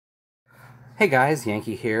Hey guys,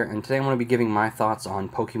 Yankee here, and today I'm going to be giving my thoughts on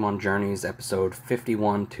Pokemon Journeys episode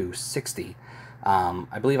 51 to 60.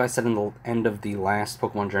 I believe I said in the end of the last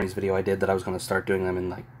Pokemon Journeys video I did that I was going to start doing them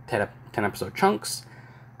in like 10 episode chunks.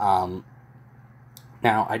 Now,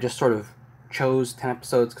 I just sort of chose 10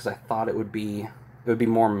 episodes because I thought it would be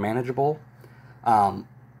more manageable. And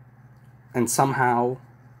somehow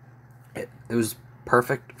it was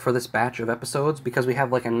perfect for this batch of episodes because we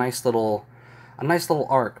have like a nice little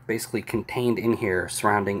arc basically contained in here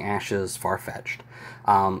surrounding Ash's Farfetch'd.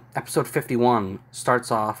 Episode 51 starts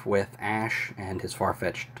off with Ash and his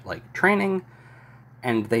Farfetch'd like training,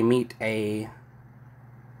 and they meet a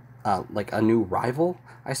new rival,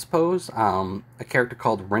 I suppose, a character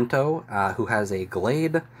called Rinto, who has a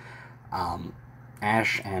Glade.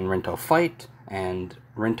 Ash and Rinto fight, and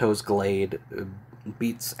Rinto's Glade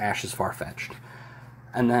beats Ash's Farfetch'd.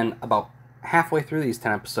 And then about halfway through these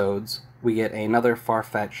 10 episodes, we get another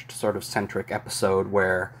Farfetch'd sort of centric episode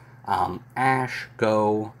where Ash,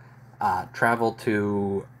 Go, travel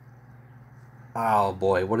to... Oh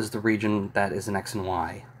boy, what is the region that is in X and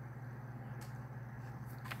Y?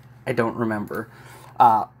 I don't remember.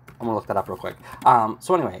 I'm gonna look that up real quick.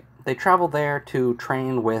 So anyway, they travel there to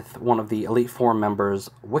train with one of the Elite Four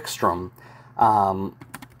members, Wickstrom.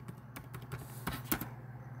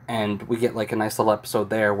 And we get like a nice little episode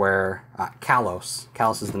there where Kalos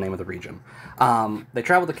is the name of the region. They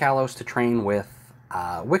travel to Kalos to train with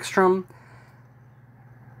Wickstrom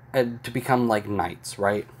to become like knights,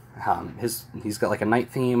 right? He's got like a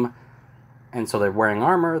knight theme, and so they're wearing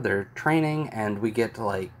armor, they're training, and we get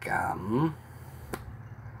like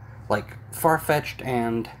Farfetch'd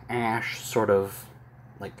and Ash sort of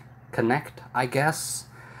like connect, I guess.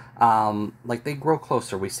 Like they grow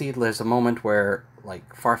closer. We see there's a moment where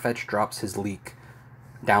like Farfetch'd drops his leek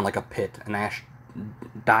down like a pit, and Ash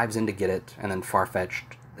dives in to get it, and then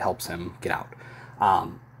Farfetch'd helps him get out.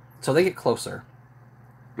 So they get closer,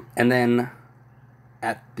 and then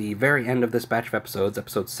at the very end of this batch of episodes,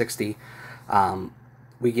 episode 60,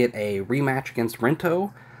 we get a rematch against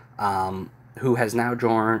Rinto, who has now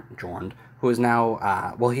joined. Who is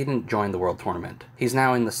now, well, he didn't join the World Tournament. He's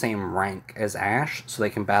now in the same rank as Ash, so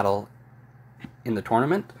they can battle in the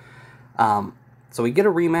tournament. So we get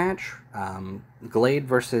a rematch, Glade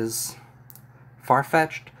versus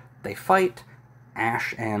Farfetch'd. They fight,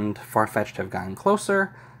 Ash and Farfetch'd have gotten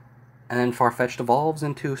closer, and then Farfetch'd evolves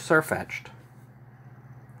into Sirfetch'd.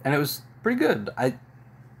 And it was pretty good. I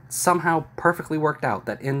somehow perfectly worked out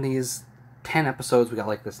that in these 10 episodes we got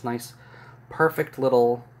like this nice, perfect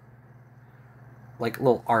little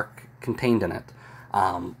arc contained in it,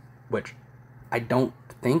 which I don't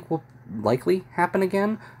think will likely happen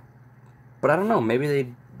again. But I don't know, maybe they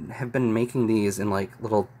have been making these in, like,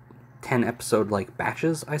 little 10-episode, like,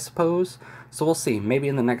 batches, I suppose. So we'll see. Maybe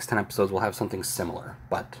in the next 10 episodes we'll have something similar,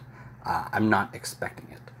 but I'm not expecting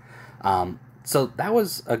it. So that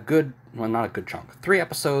was a good, well, not a good chunk. 3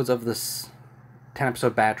 episodes of this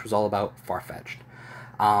 10-episode batch was all about Farfetch'd.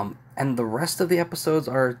 And the rest of the episodes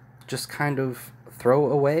are just kind of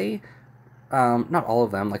throwaway. Not all of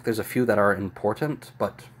them. Like, there's a few that are important,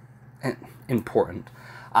 but... important.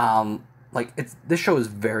 This show is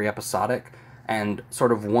very episodic, and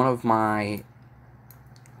sort of one of my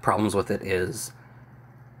problems with it is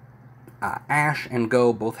Ash and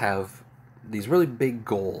Go both have these really big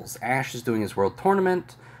goals. Ash is doing his world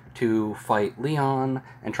tournament to fight Leon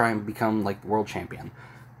and try and become, like, the world champion.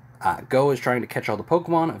 Go is trying to catch all the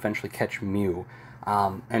Pokemon, eventually catch Mew.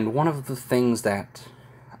 And one of the things that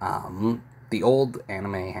the old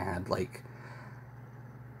anime had, like,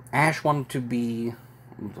 Ash wanted to be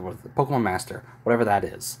Pokemon Master, whatever that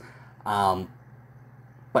is.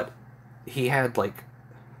 But he had, like,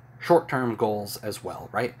 short-term goals as well,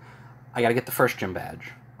 right? I gotta get the first gym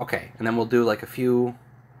badge. Okay, and then we'll do, like, a few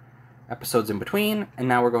episodes in between, and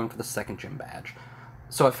now we're going for the second gym badge.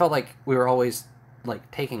 So it felt like we were always,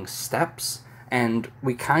 like, taking steps, and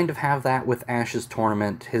we kind of have that with Ash's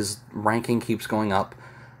tournament. His ranking keeps going up,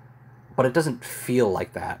 but it doesn't feel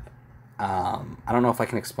like that. I don't know if I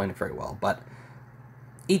can explain it very well, but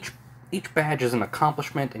each badge is an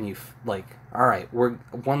accomplishment, and alright, we're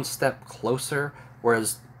one step closer,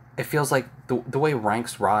 whereas it feels like the way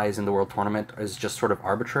ranks rise in the World Tournament is just sort of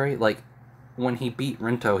arbitrary. Like, when he beat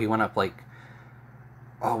Rinto, he went up, like,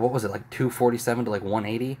 what was it, like 247 to, like,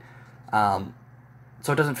 180?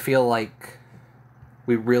 So it doesn't feel like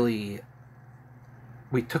we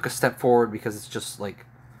took a step forward, because it's just, like,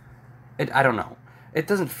 I don't know. It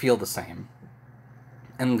doesn't feel the same.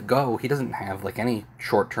 And Go, he doesn't have, like, any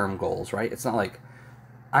short-term goals, right? It's not like,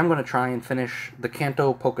 I'm going to try and finish the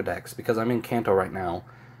Kanto Pokedex, because I'm in Kanto right now.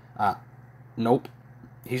 Nope.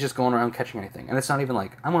 he's just going around catching anything. And it's not even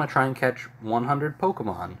like, I'm going to try and catch 100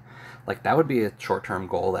 Pokemon. Like, that would be a short-term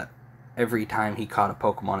goal that every time he caught a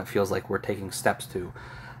Pokemon, it feels like we're taking steps to.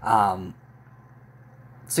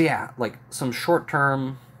 So yeah, like, some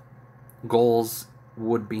short-term goals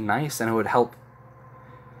would be nice, and it would help.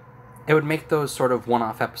 It would make those sort of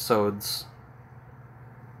one-off episodes,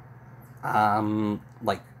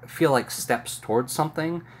 like, feel like steps towards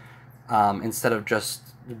something, instead of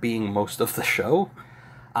just being most of the show.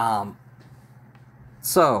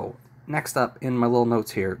 So, next up in my little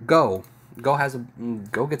notes here, Go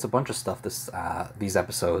gets a bunch of stuff these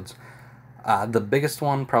episodes. The biggest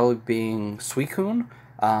one probably being Suicune.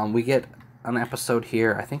 We get an episode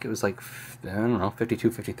here, I think it was like, I don't know, 52,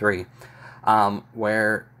 53,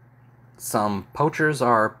 where some poachers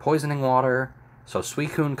are poisoning water, so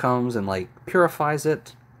Suicune comes and, like, purifies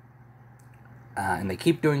it, and they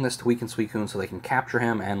keep doing this to weaken Suicune so they can capture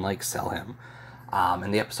him and, like, sell him.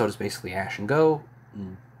 And the episode is basically Ash and Go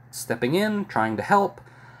stepping in, trying to help,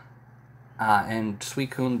 and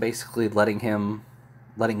Suicune basically letting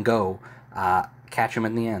Go catch him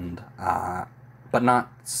in the end, but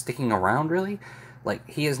not sticking around, really. Like,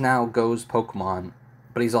 he is now Go's Pokemon,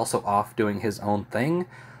 but he's also off doing his own thing.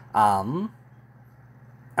 And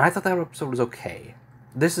I thought that episode was okay.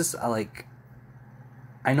 This is, like,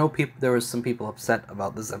 I know there was some people upset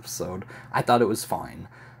about this episode. I thought it was fine.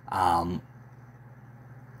 I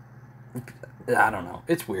don't know.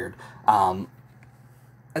 It's weird. The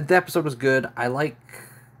episode was good. I like,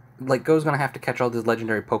 Go's gonna have to catch all these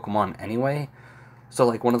legendary Pokemon anyway. So,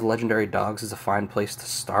 like, one of the legendary dogs is a fine place to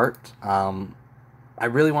start. I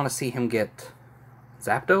really want to see him get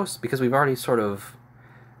Zapdos, because we've already sort of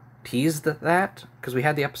teased that, because we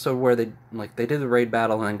had the episode where they did the raid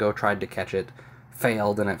battle and then Go tried to catch it,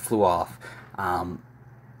 failed, and it flew off.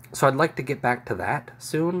 So I'd like to get back to that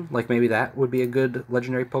soon. Like, maybe that would be a good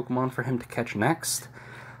legendary Pokemon for him to catch next.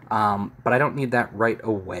 But I don't need that right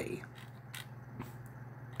away.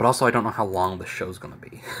 But also, I don't know how long the show's gonna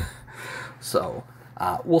be. So,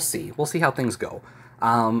 we'll see. We'll see how things go.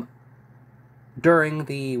 During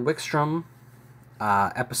the Wickstrom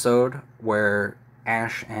episode, where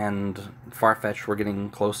Ash and Farfetch were getting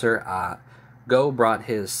closer, Go brought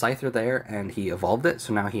his Scyther there, and he evolved it,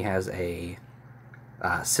 so now he has a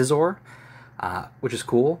Scizor, which is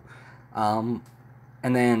cool. And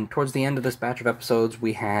then, towards the end of this batch of episodes,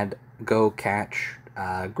 we had Go catch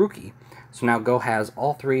Grookey. So now Go has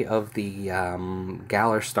all three of the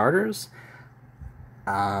Galar starters.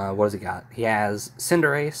 What has he got? He has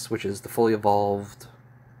Cinderace, which is the fully evolved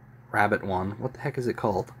rabbit one. What the heck is it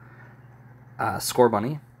called?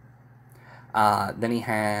 Scorbunny. Then he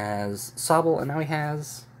has Sobble, and now he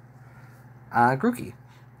has Grookey.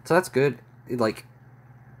 So that's good. Like,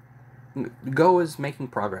 Go is making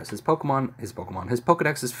progress. His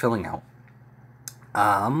Pokedex is filling out.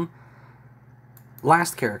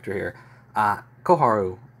 Last character here,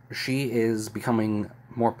 Koharu. She is becoming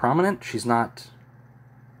more prominent. She's not,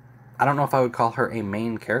 I don't know if I would call her a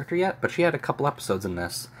main character yet, but she had a couple episodes in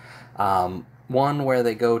this. One where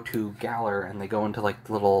they go to Galar and they go into, like,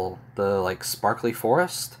 the sparkly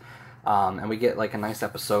forest, and we get, like, a nice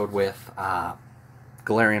episode with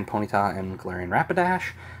Galarian Ponyta and Galarian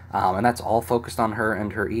Rapidash, and that's all focused on her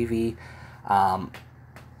and her Eevee.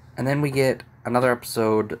 And then we get another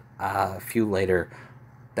episode a few later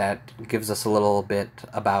that gives us a little bit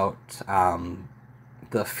about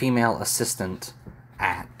the female assistant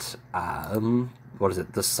at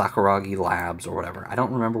the Sakuragi Labs or whatever. I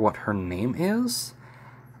don't remember what her name is.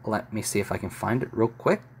 Let me see if I can find it real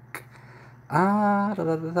quick.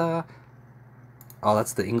 Oh,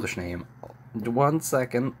 that's the English name. 1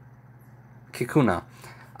 second. Kikuna.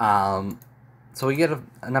 So we get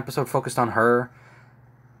an episode focused on her.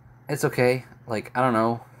 It's okay. Like, I don't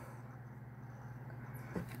know.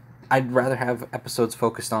 I'd rather have episodes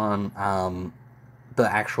focused on the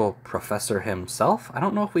actual professor himself. I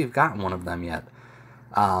don't know if we've gotten one of them yet.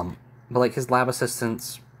 But, like, his lab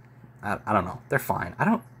assistants, I don't know. They're fine. I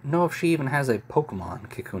don't know if she even has a Pokemon.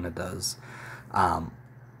 Kikuna does.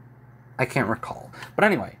 I can't recall. But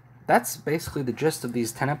anyway, that's basically the gist of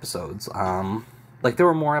these 10 episodes. Like, there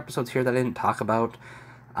were more episodes here that I didn't talk about.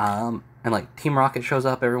 And, like, Team Rocket shows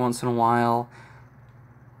up every once in a while.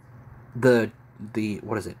 The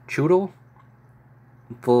what is it? Choodle?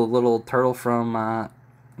 The little turtle from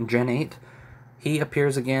Gen 8. He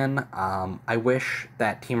appears again. I wish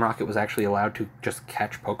that Team Rocket was actually allowed to just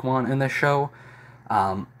catch Pokemon in this show.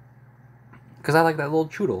 Because I like that little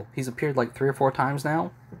Choodle. He's appeared like 3 or 4 times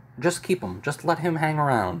now. Just keep him. Just let him hang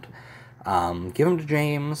around. Give him to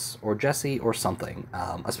James or Jesse or something.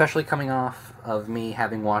 Especially coming off of me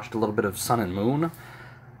having watched a little bit of Sun and Moon.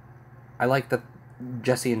 I like that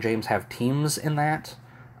Jesse and James have teams in that.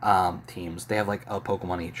 Teams. They have like a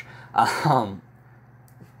Pokemon each.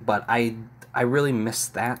 But I really miss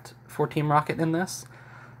that for Team Rocket in this.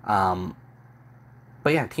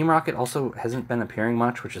 But yeah, Team Rocket also hasn't been appearing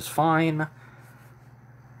much, which is fine.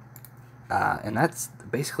 And that's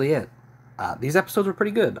basically it. These episodes were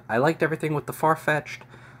pretty good. I liked everything with the Farfetch'd.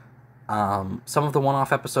 Some of the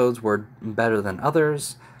one-off episodes were better than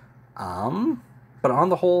others. But on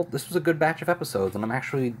the whole, this was a good batch of episodes, and I'm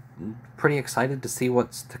actually pretty excited to see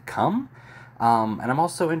what's to come. And I'm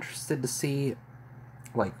also interested to see,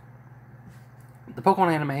 like, the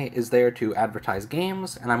Pokemon anime is there to advertise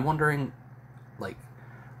games, and I'm wondering, like,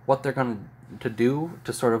 what they're going to do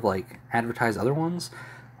to sort of, like, advertise other ones.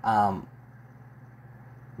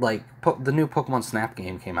 Like, the new Pokemon Snap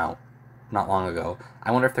game came out not long ago.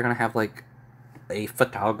 I wonder if they're going to have, like, a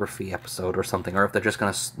photography episode or something, or if they're just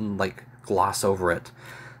going to, like, gloss over it.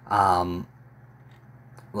 The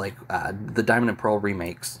Diamond and Pearl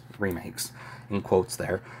remakes, in quotes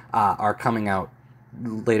there, are coming out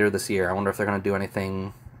later this year. I wonder if they're going to do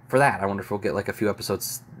anything for that. I wonder if we'll get, like, a few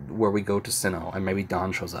episodes where we go to Sinnoh, and maybe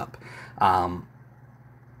Dawn shows up.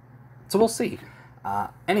 So we'll see.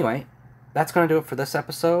 Anyway, that's going to do it for this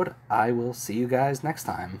episode. I will see you guys next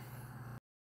time.